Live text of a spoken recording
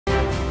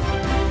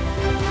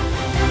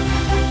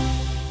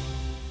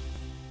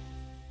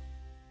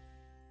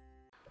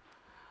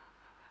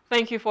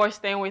Thank you for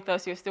staying with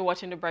us. You're still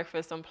watching The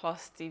Breakfast on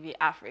Plus TV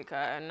Africa.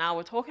 And now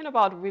we're talking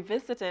about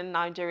revisiting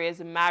Nigeria's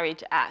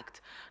Marriage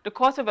Act. The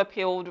Court of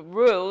Appeal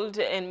ruled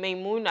in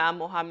Maimuna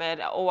Mohammed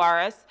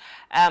ORS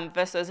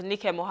versus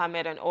Nike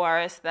Mohammed and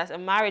ORS that a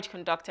marriage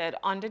conducted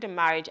under the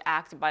Marriage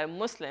Act by a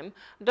Muslim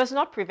does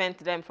not prevent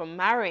them from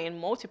marrying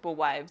multiple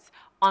wives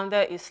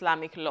under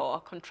Islamic law,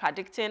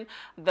 contradicting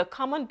the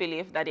common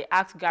belief that the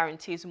Act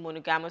guarantees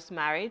monogamous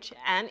marriage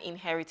and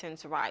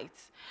inheritance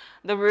rights.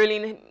 The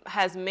ruling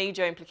has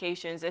major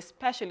implications,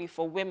 especially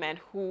for women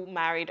who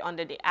married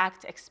under the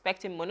Act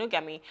expecting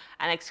monogamy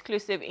and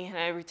exclusive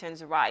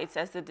inheritance rights,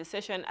 as the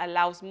decision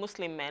allows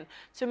Muslim men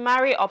to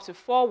marry up to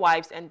 4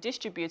 wives and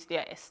distribute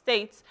their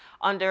estates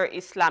under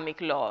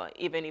Islamic law,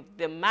 even if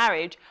the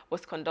marriage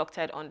was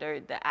conducted under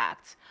the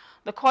Act.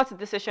 The court's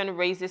decision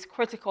raises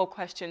critical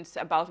questions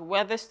about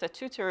whether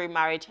statutory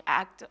marriages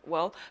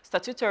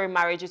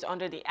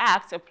under the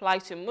Act apply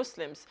to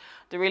Muslims,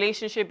 the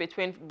relationship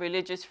between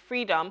religious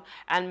freedom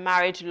and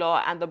marriage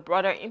law, and the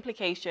broader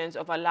implications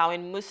of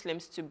allowing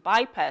Muslims to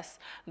bypass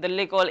the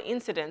legal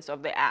incidence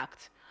of the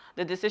Act.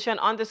 The decision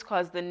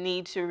underscores the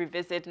need to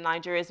revisit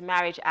Nigeria's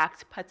Marriage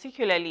Act,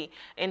 particularly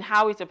in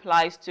how it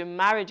applies to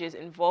marriages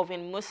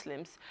involving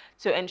Muslims,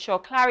 to ensure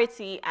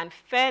clarity and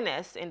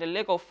fairness in the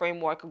legal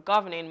framework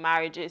governing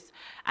marriages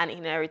and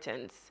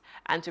inheritance,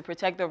 and to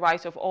protect the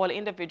rights of all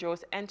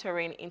individuals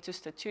entering into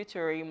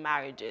statutory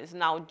marriages.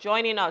 Now,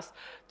 joining us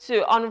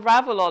to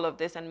unravel all of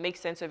this and make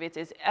sense of it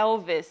is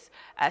Elvis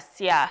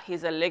Asia.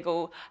 He's a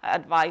legal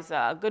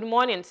advisor. Good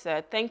morning,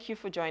 sir. Thank you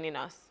for joining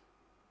us.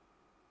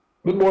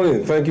 Good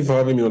morning. Thank you for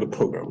having me on the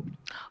program.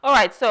 All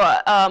right. So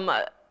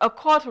a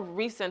court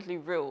recently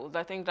ruled,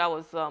 I think that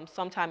was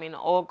sometime in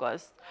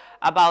August,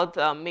 about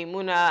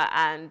Maimuna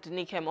and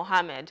Nike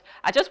Mohammed.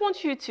 I just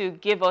want you to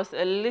give us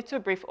a little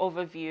brief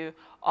overview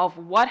of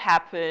what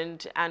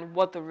happened and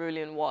what the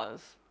ruling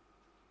was.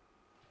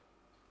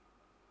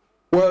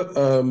 Well,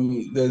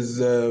 there's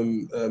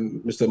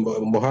Mr.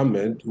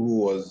 Mohammed, who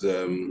was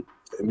a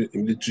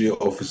military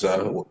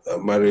officer,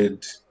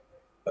 married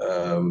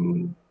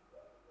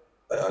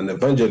an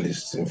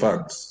evangelist, in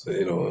fact,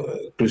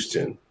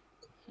 Christian,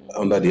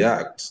 under the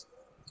Act,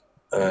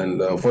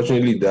 and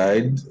unfortunately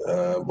died.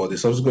 But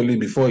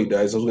before he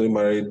died, subsequently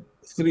married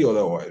 3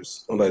 other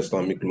wives under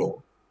Islamic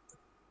law.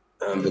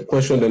 And the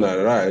question then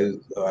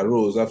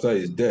arose after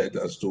his death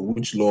as to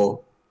which law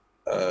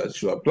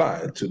should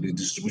apply to the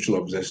distribution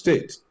of his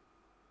estate.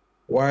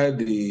 While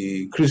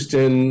the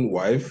Christian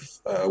wife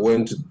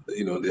went to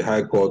the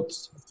High Court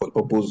for the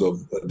purpose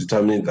of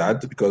determining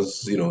that,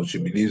 because she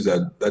believes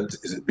that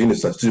is being a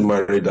statutory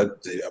marriage,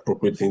 that's the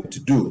appropriate thing to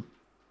do.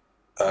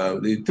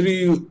 The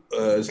 3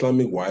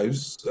 Islamic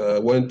wives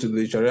went to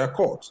the Sharia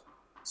court,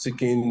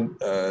 seeking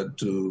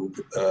to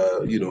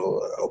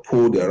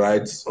uphold their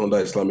rights under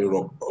Islamic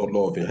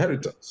law of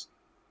inheritance.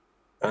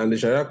 And the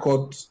Sharia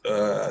court,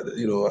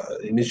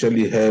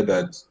 initially heard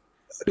that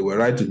they were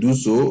right to do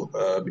so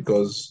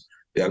because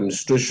the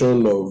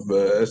administration of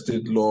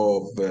estate law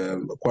of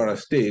Kwara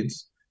State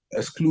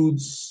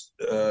excludes,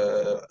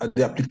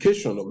 the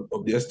application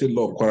of the estate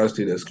law of Kwara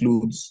State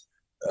excludes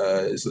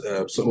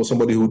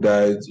somebody who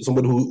died,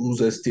 somebody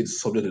whose estate is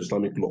subject to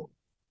Islamic law.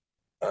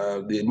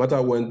 The matter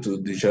went to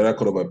the Sharia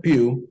Court of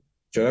Appeal.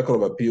 Sharia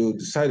Court of Appeal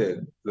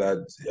decided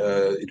that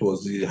it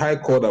was the High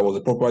Court that was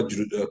the proper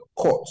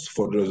court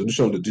for the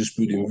resolution of the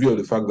dispute, in view of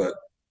the fact that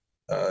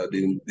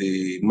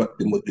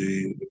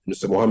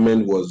Mr.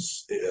 Mohammed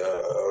was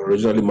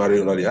originally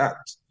married under the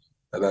Act,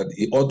 and that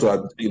he ought to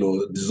have,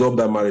 dissolved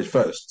that marriage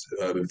first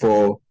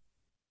before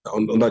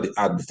under the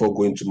Act before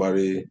going to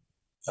marry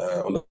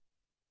under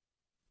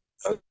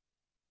the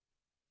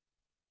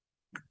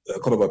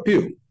Court of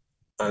Appeal.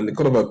 And the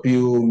Court of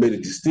Appeal made a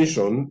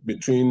distinction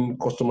between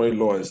customary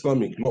law and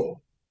Islamic law,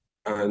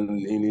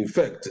 and in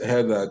effect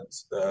held that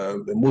a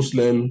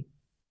Muslim,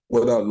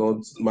 whether or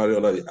not married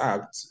under the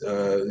Act,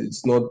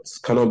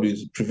 cannot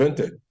be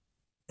prevented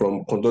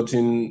from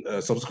conducting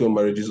subsequent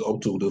marriages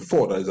up to the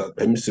 4 that is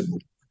permissible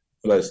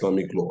under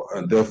Islamic law,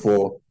 and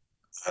therefore,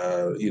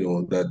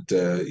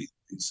 that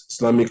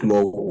Islamic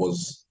law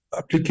was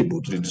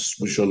applicable to the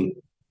distribution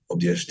of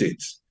the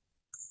estates.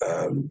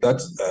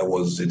 That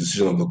was a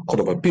decision of the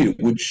Court of Appeal,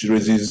 which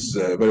raises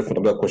a very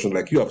fundamental question,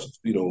 like you have,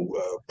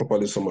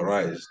 properly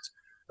summarized,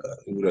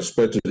 with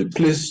respect to the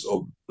place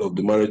of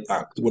the Marriage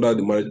Act, whether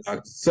the Marriage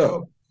Act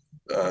itself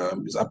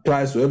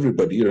applies to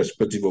everybody,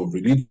 irrespective of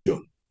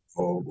religion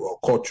or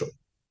culture.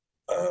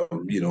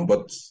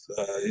 But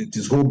it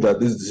is hoped that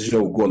this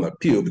decision will go on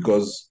appeal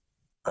because,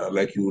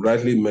 like you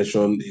rightly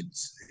mentioned, it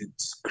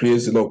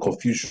creates a lot of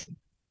confusion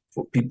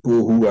for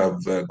people who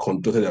have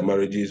conducted their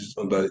marriages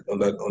under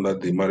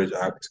the Marriage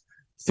Act,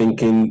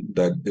 thinking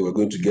that they were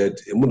going to get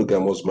a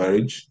monogamous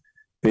marriage,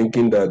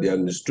 thinking that the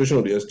administration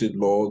of the estate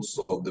laws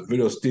of the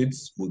various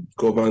states would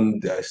govern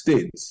their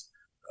estates.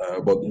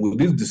 But with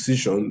this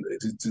decision,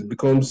 it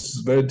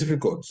becomes very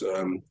difficult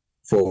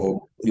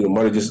for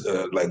marriages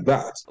like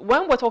that.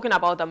 When we're talking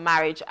about the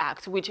Marriage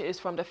Act, which is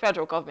from the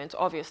federal government,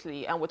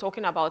 obviously, and we're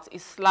talking about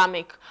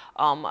Islamic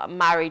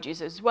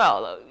marriages as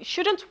well,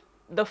 shouldn't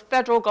the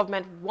federal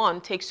government,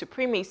 one, take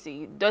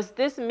supremacy? Does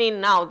this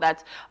mean now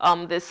that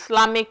the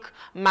Islamic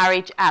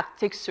Marriage Act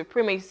takes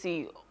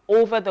supremacy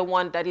over the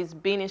one that is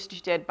being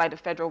instituted by the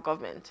federal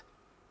government?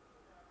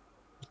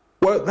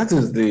 Well, that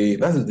is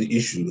the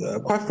issue.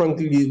 Quite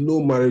frankly,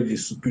 no marriage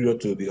is superior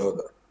to the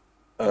other.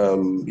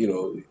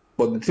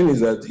 But the thing is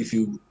that if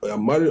you are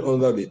married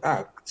under the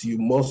Act, you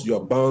are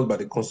bound by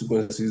the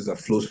consequences that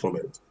flows from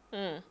it.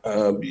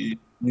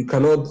 You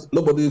cannot.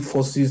 Nobody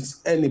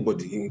forces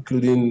anybody,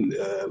 including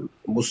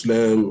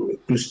Muslim,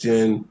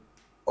 Christian,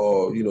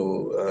 or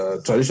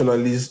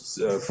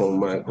traditionalists from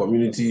my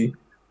community,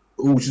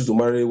 who wishes to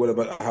marry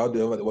whatever,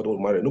 however they want to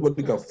marry.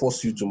 Nobody can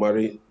force you to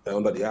marry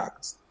under the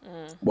Act.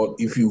 But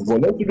if you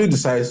voluntarily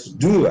decide to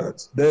do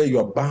that, then you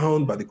are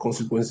bound by the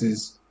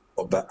consequences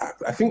of that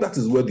act. I think that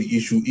is where the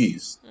issue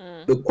is.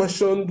 The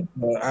question,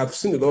 I've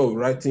seen a lot of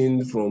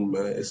writing from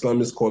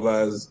Islamic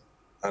scholars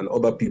and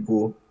other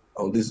people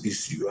on this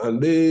issue,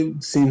 and they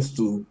seem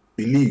to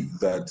believe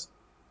that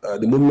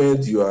the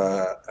moment you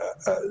are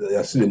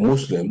still a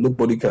Muslim,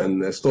 nobody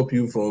can stop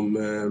you from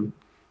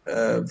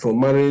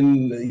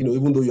marrying,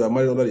 even though you are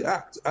married under the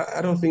Act.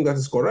 I don't think that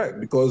is correct,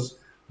 because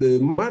the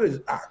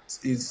Marriage Act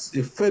is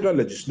a federal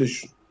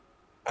legislation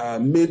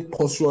made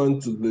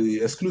pursuant to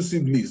the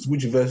exclusive list,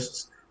 which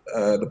vests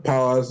the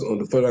powers on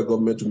the federal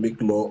government to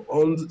make law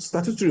on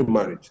statutory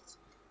marriages.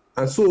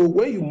 And so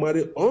when you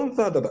marry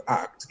under the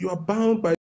Act, you are bound by